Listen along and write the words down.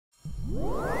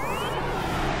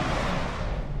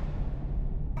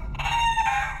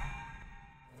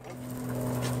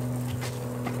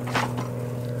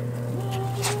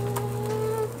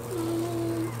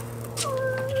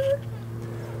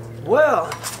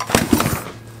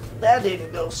That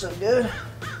didn't go so good.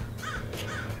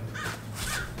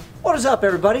 What is up,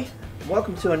 everybody?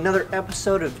 Welcome to another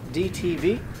episode of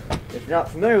DTV. If you're not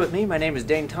familiar with me, my name is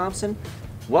Dane Thompson.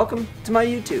 Welcome to my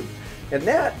YouTube. And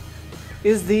that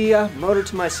is the motor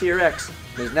to my CRX.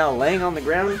 It is now laying on the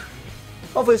ground.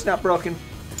 Hopefully it's not broken.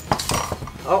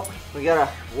 Oh, we got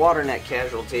a water neck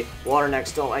casualty. Water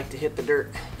necks don't like to hit the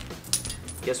dirt.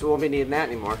 Guess we won't be needing that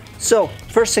anymore. So,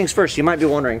 first things first, you might be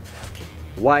wondering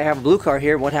why I have a blue car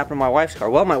here and what happened to my wife's car.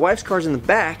 Well, my wife's car's in the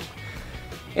back,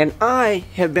 and I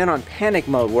have been on panic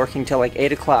mode working till like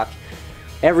 8 o'clock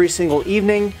every single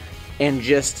evening and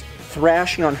just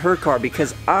thrashing on her car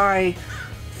because I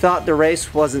thought the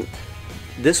race wasn't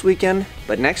this weekend,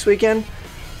 but next weekend.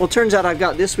 Well, it turns out I've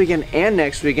got this weekend and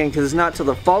next weekend because it's not till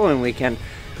the following weekend.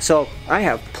 So I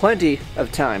have plenty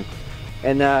of time.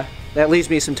 And that leaves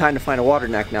me some time to find a water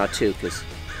neck now too, because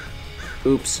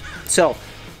oops. So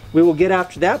we will get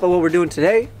after that, but what we're doing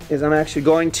today is I'm actually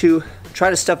going to try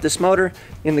to stuff this motor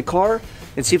in the car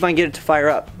and see if I can get it to fire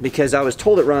up, because I was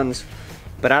told it runs,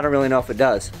 but I don't really know if it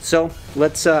does. So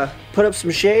let's put up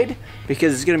some shade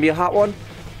because it's going to be a hot one,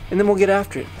 and then we'll get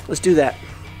after it. Let's do that.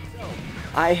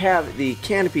 I have the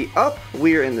canopy up,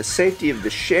 we are in the safety of the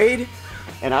shade,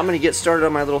 and I'm going to get started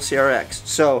on my little CRX.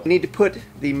 So I need to put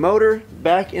the motor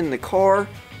back in the car,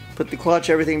 put the clutch,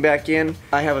 everything back in.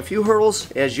 I have a few hurdles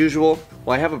as usual.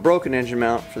 Well, I have a broken engine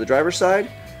mount for the driver's side.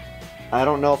 I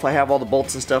don't know if I have all the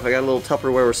bolts and stuff. I got a little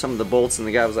Tupperware with some of the bolts, and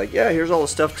the guy was like, yeah, here's all the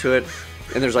stuff to it,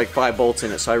 and there's like 5 bolts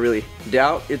in it, so I really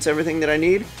doubt it's everything that I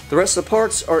need. The rest of the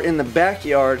parts are in the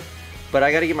backyard, but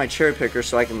I gotta get my cherry picker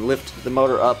so I can lift the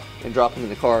motor up and drop it in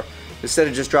the car instead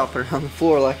of just dropping it on the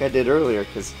floor like I did earlier,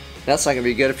 because that's not gonna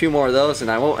be good. A few more of those and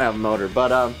I won't have a motor.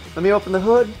 But let me open the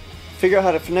hood, figure out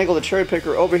how to finagle the cherry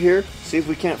picker over here, see if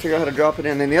we can't figure out how to drop it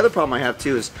in. And then the other problem I have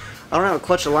too is I don't have a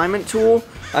clutch alignment tool.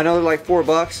 I know they're like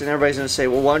 $4 and everybody's gonna say,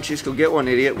 well, why don't you just go get one,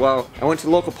 idiot? Well, I went to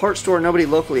the local parts store, nobody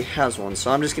locally has one, so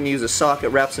I'm just gonna use a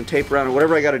socket, wrap some tape around it,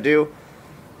 whatever I gotta do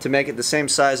to make it the same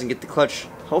size and get the clutch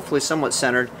hopefully somewhat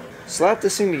centered. Slap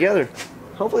this thing together.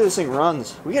 Hopefully this thing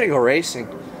runs. We gotta go racing.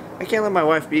 I can't let my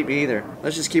wife beat me either.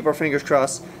 Let's just keep our fingers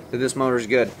crossed that this motor's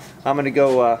good. I'm gonna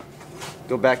go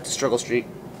back to Struggle Street.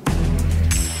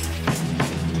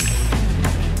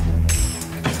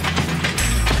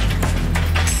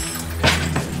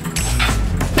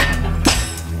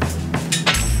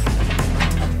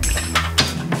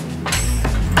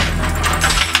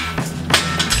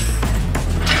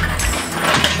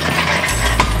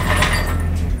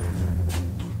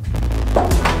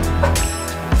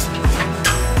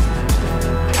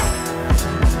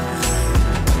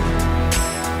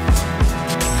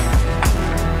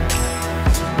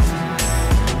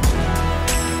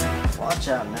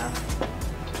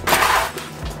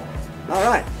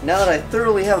 Alright, now that I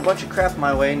thoroughly have a bunch of crap in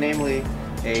my way, namely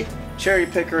a cherry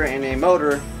picker and a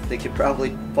motor that could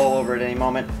probably fall over at any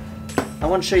moment, I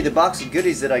want to show you the box of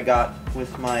goodies that I got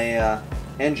with my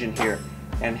engine here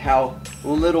and how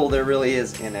little there really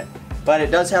is in it. But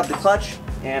it does have the clutch,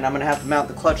 and I'm going to have to mount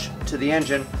the clutch to the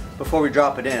engine before we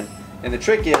drop it in. And the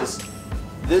trick is,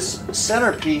 this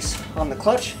centerpiece on the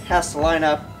clutch has to line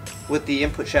up with the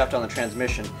input shaft on the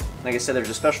transmission. Like I said, there's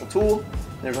a special tool,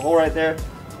 there's a hole right there.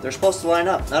 They're supposed to line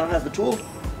up. I don't have the tool,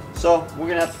 so we're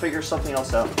gonna have to figure something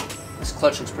else out. This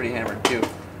clutch looks pretty hammered too.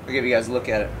 I'll give you guys a look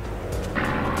at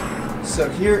it. So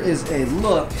here is a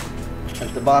look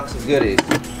at the box of goodies.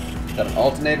 Got an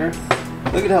alternator.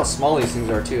 Look at how small these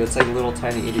things are too. It's like little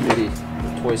tiny itty bitty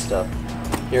toy stuff.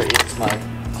 Here is my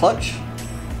clutch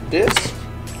disc,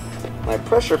 my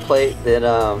pressure plate that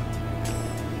I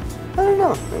don't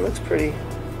know. It looks pretty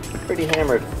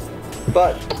hammered,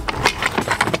 but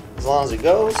as long as it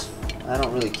goes, I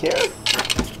don't really care.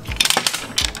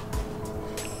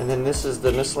 And then this is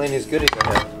the miscellaneous goodies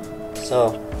I have.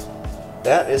 So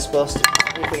that is supposed to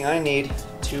be everything I need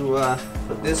to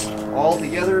put this all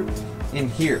together in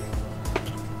here.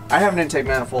 I have an intake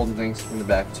manifold and things in the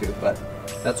back too, but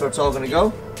that's where it's all going to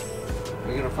go.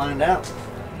 We're going to find out.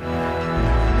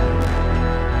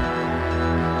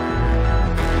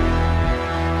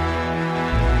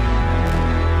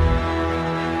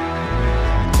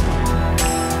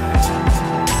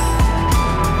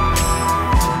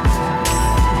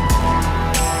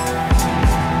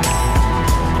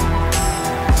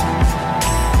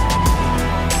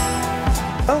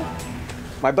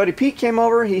 My buddy Pete came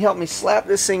over, he helped me slap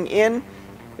this thing in.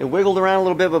 It wiggled around a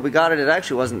little bit, but we got it. It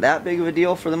actually wasn't that big of a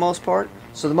deal for the most part.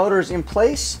 So the motor is in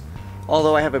place,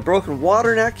 although I have a broken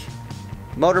water neck.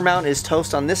 Motor mount is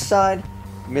toast on this side.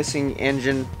 Missing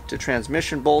engine to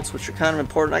transmission bolts, which are kind of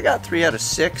important. I got 3 out of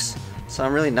 6, so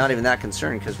I'm really not even that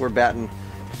concerned because we're batting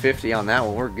 $150 on that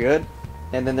one. We're good.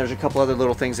 And then there's a couple other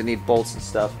little things that need bolts and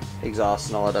stuff, exhaust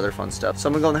and all that other fun stuff. So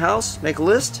I'm gonna go in the house, make a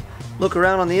list, look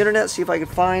around on the internet, see if I can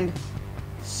find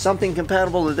something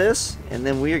compatible to this, and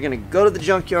then we are gonna go to the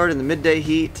junkyard in the midday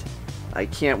heat. I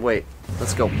can't wait.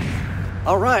 Let's go.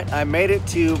 All right, I made it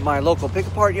to my local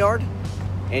pick-apart yard,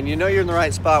 and you know you're in the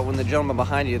right spot when the gentleman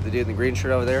behind you, the dude in the green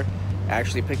shirt over there,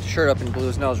 actually picked a shirt up and blew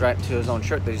his nose right into his own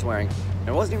shirt that he's wearing. And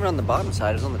it wasn't even on the bottom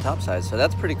side, it was on the top side, so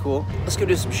that's pretty cool. Let's go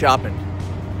do some shopping.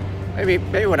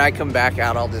 Maybe when I come back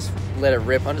out, I'll just let it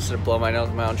rip. I'm just gonna blow my nose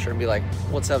with my own shirt and be like,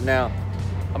 what's up now?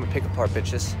 I'm gonna pick apart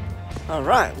bitches. All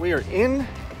right, we are in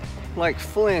like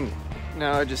Flynn.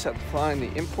 Now I just have to find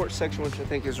the import section, which I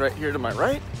think is right here to my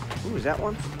right. Ooh, is that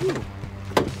one? Ooh.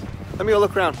 Let me go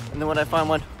look around, and then when I find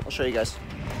one, I'll show you guys.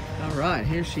 All right,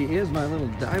 here she is, my little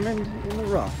diamond in the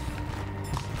rough.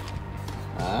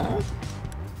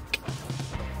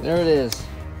 There it is.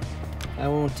 I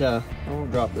won't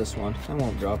drop this one. I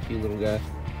won't drop you, little guy.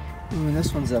 Ooh, and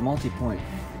this one's a multi-point.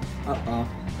 Uh-oh.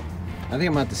 I think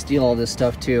I'm gonna have to steal all this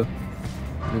stuff too,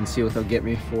 and then see what they'll get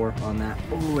me for on that.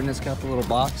 Ooh, and it's got the little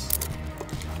box.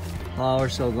 Flower,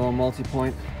 so going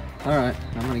multi-point. All right,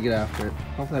 I'm gonna get after it.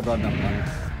 Hopefully I brought enough money.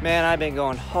 Man, I've been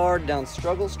going hard down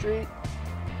Struggle Street,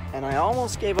 and I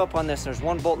almost gave up on this. There's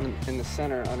one bolt in the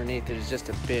center underneath that is just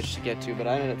a bitch to get to, but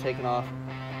I ended up taking off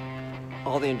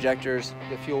all the injectors,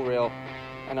 the fuel rail,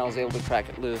 and I was able to crack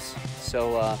it loose.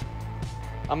 So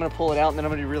I'm gonna pull it out, and then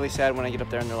I'm gonna be really sad when I get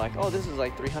up there and they're like, oh, this is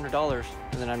like $300,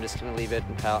 and then I'm just gonna leave it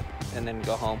and pout, and then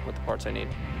go home with the parts I need.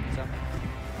 So,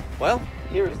 well,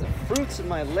 here is the fruits of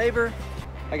my labor.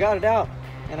 I got it out,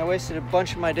 and I wasted a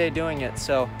bunch of my day doing it,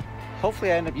 so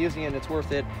hopefully I end up using it and it's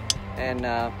worth it, and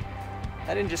I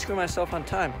didn't just screw myself on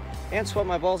time and sweat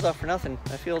my balls off for nothing.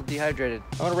 I feel dehydrated.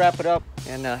 I'm gonna wrap it up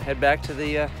and head back to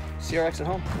the CRX at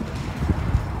home.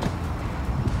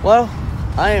 Well,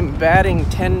 I am batting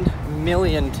 10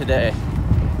 million today.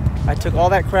 I took all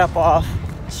that crap off,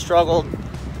 struggled,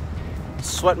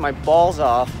 sweat my balls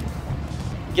off,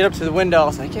 get up to the window, I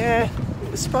was like, yeah,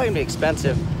 this is probably gonna be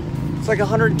expensive. It's like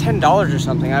 $110 or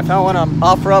something. I found one on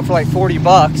OfferUp for like 40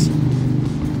 bucks.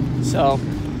 So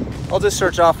I'll just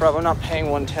search OfferUp. I'm not paying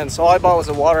 $110. So all I bought was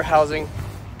a water housing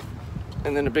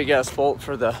and then a big ass bolt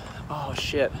for the, oh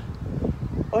shit.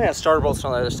 Oh yeah, starter bolts and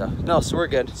all that other stuff. No, so we're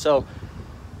good. So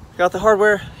got the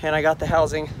hardware and I got the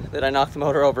housing that I knocked the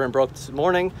motor over and broke this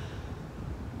morning.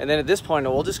 And then at this point,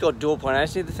 we'll just go dual point. I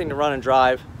just need the thing to run and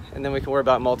drive, and then we can worry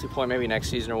about multi-point maybe next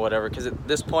season or whatever. Because at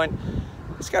this point,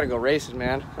 it's got to go racing,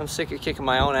 man. I'm sick of kicking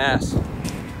my own ass.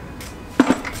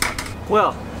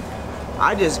 Well,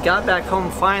 I just got back home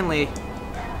finally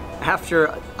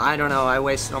after, I don't know, I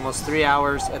wasted almost 3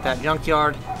 hours at that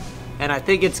junkyard. And I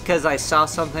think it's because I saw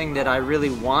something that I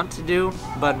really want to do,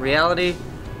 but in reality,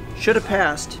 should have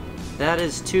passed. That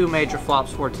is 2 major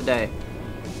flops for today.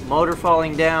 Motor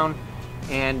falling down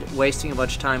and wasting a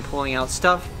bunch of time pulling out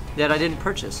stuff that I didn't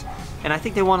purchase. And I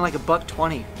think they wanted like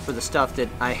 $120 for the stuff that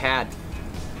I had.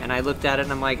 And I looked at it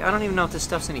and I'm like, I don't even know if this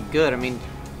stuff's any good. I mean,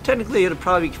 technically it'll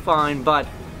probably be fine, but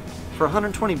for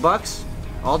 120 bucks,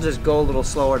 I'll just go a little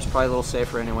slower. It's probably a little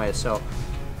safer anyway. So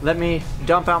let me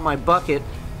dump out my bucket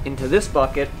into this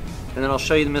bucket, and then I'll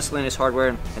show you the miscellaneous hardware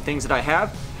and things that I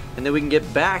have, and then we can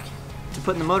get back to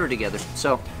putting the motor together.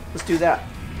 So let's do that.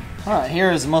 All right,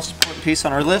 here is the most important piece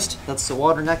on our list. That's the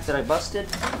water neck that I busted.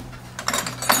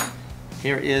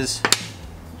 Here is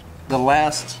the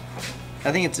last,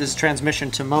 I think it's this transmission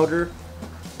to motor.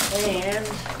 And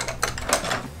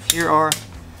here are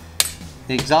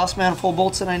the exhaust manifold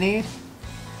bolts that I need.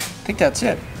 I think that's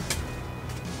it.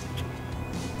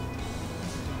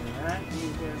 Alright,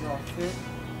 these guys all fit.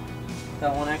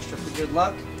 Got one extra for good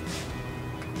luck.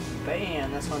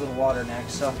 Bam, that's my little water neck.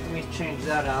 So let me change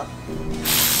that out.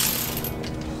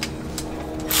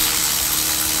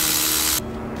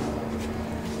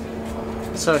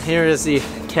 So here is the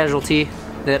casualty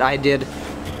that I did,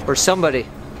 or somebody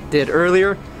did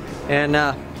earlier, and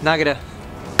not gonna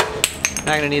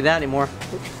need that anymore.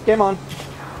 Game on.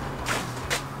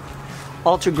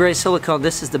 Ultra Gray Silicone.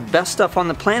 This is the best stuff on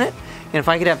the planet, and if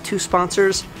I could have 2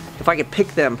 sponsors, if I could pick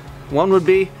them, one would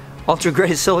be Ultra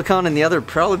Gray Silicone and the other would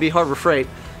probably be Harbor Freight,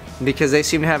 because they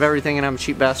seem to have everything and I'm a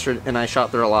cheap bastard and I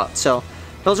shop there a lot. So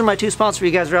those are my 2 sponsors for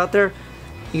you guys who are out there.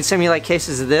 You can send me like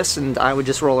cases of this and I would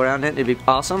just roll around in it. It'd be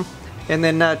awesome. And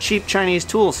then cheap Chinese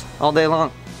tools all day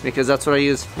long, because that's what I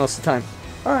use most of the time.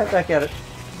 Alright, back at it.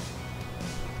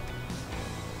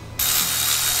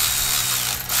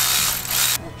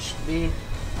 That should be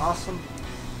awesome.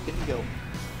 Good to go.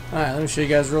 Alright, let me show you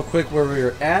guys real quick where we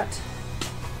were at.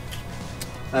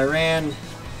 I ran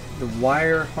the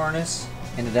wire harness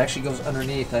and it actually goes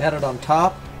underneath. I had it on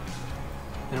top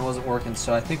and it wasn't working,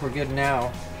 so I think we're good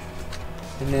now.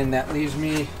 And then that leaves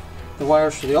me the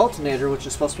wires for the alternator, which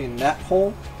is supposed to be in that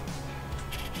hole.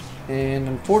 And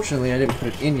unfortunately I didn't put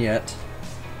it in yet,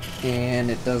 and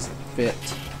it doesn't fit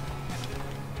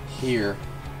here.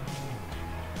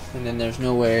 And then there's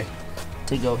no way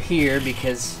to go here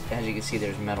because, as you can see,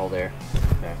 there's metal there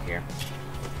back here.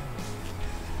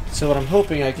 So what I'm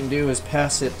hoping I can do is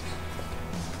pass it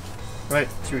right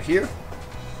through here,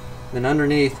 then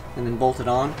underneath, and then bolt it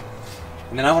on.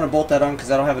 And then I want to bolt that on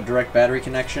because I don't have a direct battery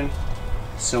connection.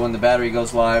 So when the battery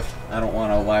goes live, I don't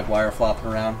want a live wire flopping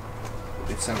around.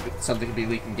 If something could be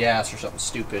leaking gas or something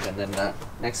stupid, and then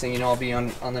next thing you know, I'll be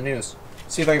on the news.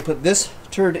 See if I can put this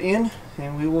turd in,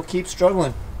 and we will keep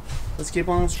struggling. Let's keep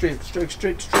on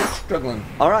struggling.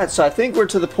 Alright, so I think we're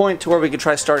to the point to where we could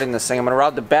try starting this thing. I'm going to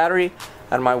route the battery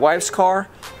out of my wife's car,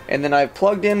 and then I've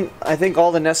plugged in, I think,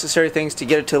 all the necessary things to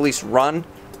get it to at least run.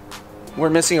 We're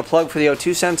missing a plug for the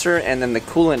O2 sensor, and then the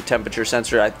coolant temperature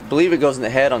sensor. I believe it goes in the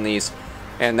head on these,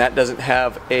 and that doesn't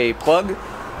have a plug.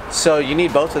 So you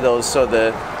need both of those so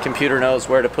the computer knows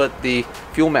where to put the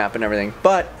fuel map and everything.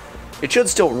 But it should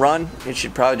still run. It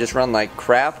should probably just run like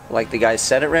crap, like the guy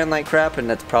said it ran like crap, and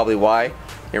that's probably why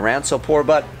it ran so poor.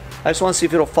 But I just want to see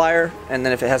if it'll fire, and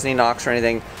then if it has any knocks or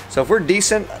anything. So if we're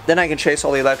decent, then I can chase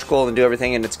all the electrical and do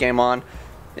everything, and it's game on.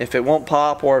 If it won't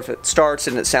pop, or if it starts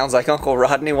and it sounds like Uncle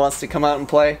Rodney wants to come out and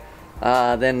play,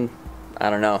 then I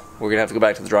don't know. We're gonna have to go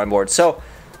back to the drawing board. So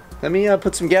let me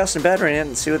put some gas and battery in it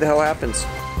and see what the hell happens.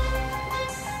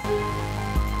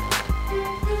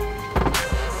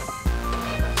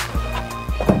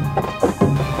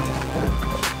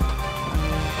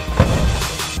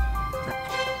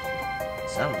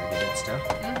 Sounds like good stuff.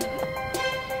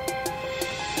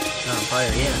 Not on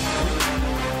fire yet.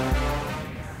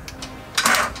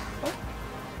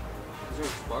 Is there a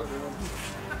spark?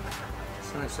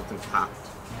 Sounds like something popped.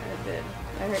 Yeah, it did.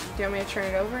 I heard, do you want me to turn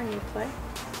it over and you play?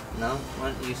 No,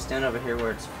 why don't you stand over here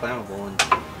where it's flammable and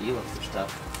you look for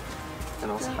stuff.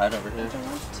 And also hide over here. I don't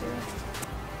want to.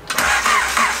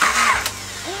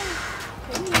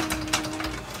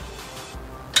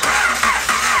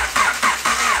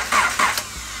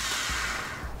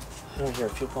 I don't hear a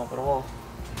fuel pump at all.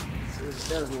 Let's see if it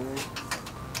does anything.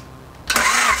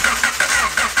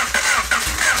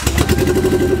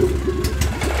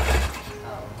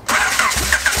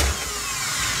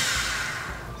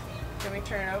 Can we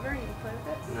turn it over and you can play with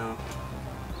it? No.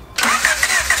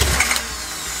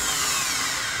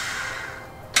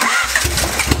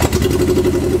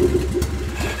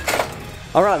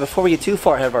 Alright, before we get too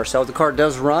far ahead of ourselves, the car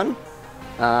does run.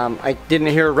 I didn't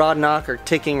hear a rod knock or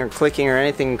ticking or clicking or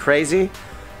anything crazy,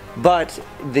 but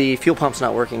the fuel pump's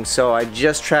not working. So I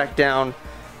just tracked down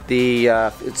the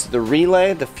it's the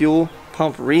relay, the fuel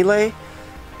pump relay,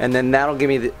 and then that'll give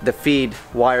me the feed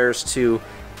wires to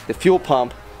the fuel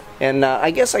pump. And I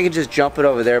guess I could just jump it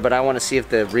over there, but I want to see if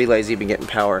the relay's even getting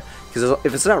power. Because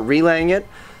if it's not relaying it,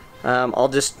 I'll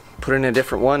just put in a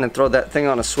different one and throw that thing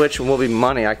on a switch and we'll be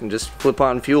money. I can just flip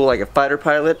on fuel like a fighter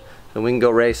pilot and we can go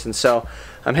racing. So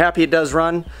I'm happy it does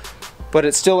run, but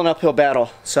it's still an uphill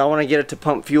battle. So I want to get it to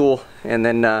pump fuel, and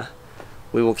then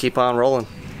we will keep on rolling.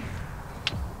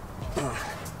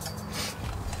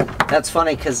 That's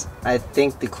funny because I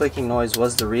think the clicking noise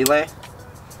was the relay.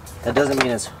 That doesn't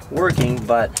mean it's working,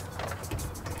 but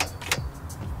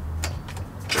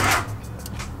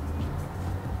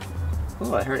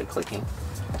oh, I heard it clicking.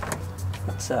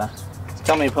 It's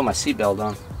telling me to put my seatbelt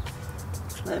on.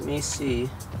 Let me see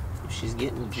if she's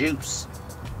getting juice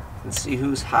and see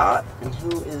who's hot and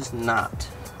who is not.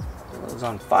 Yellow's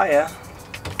on fire.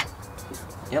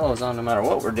 Yellow's on no matter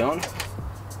what we're doing.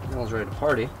 Yellow's ready to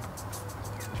party.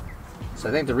 So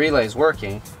I think the relay's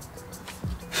working.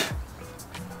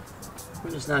 We're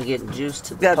just not getting juice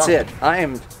to the pump. That's it. I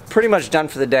am pretty much done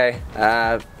for the day.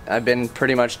 I've been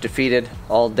pretty much defeated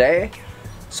all day.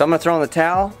 So I'm going to throw in the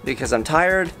towel because I'm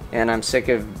tired and I'm sick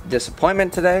of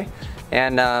disappointment today.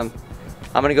 And I'm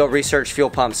going to go research fuel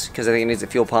pumps because I think it needs a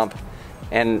fuel pump.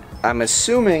 And I'm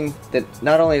assuming that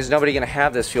not only is nobody going to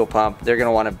have this fuel pump, they're going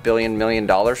to want $1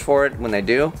 million for it when they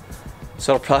do.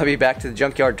 So it'll probably be back to the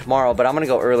junkyard tomorrow, but I'm going to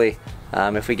go early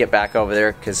if we get back over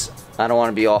there because I don't want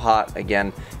to be all hot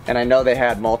again. And I know they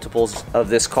had multiples of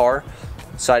this car,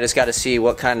 so I just got to see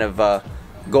what kind of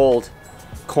gold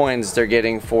coins they're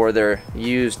getting for their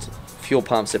used fuel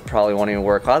pumps that probably won't even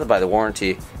work. I'll have to buy the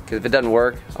warranty, because if it doesn't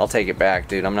work, I'll take it back,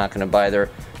 dude. I'm not going to buy their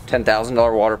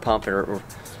 $10,000 water pump or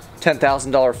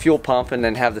 $10,000 fuel pump and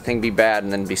then have the thing be bad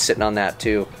and then be sitting on that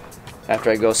too after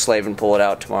I go slave and pull it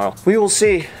out tomorrow. We will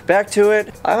see. Back to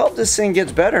it. I hope this thing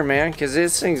gets better, man, because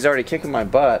this thing's already kicking my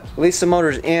butt. At least the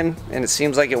motor's in and it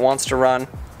seems like it wants to run.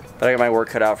 but I got my work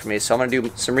cut out for me. So I'm gonna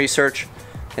do some research,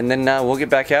 and then we'll get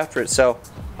back after it. So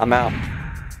I'm out.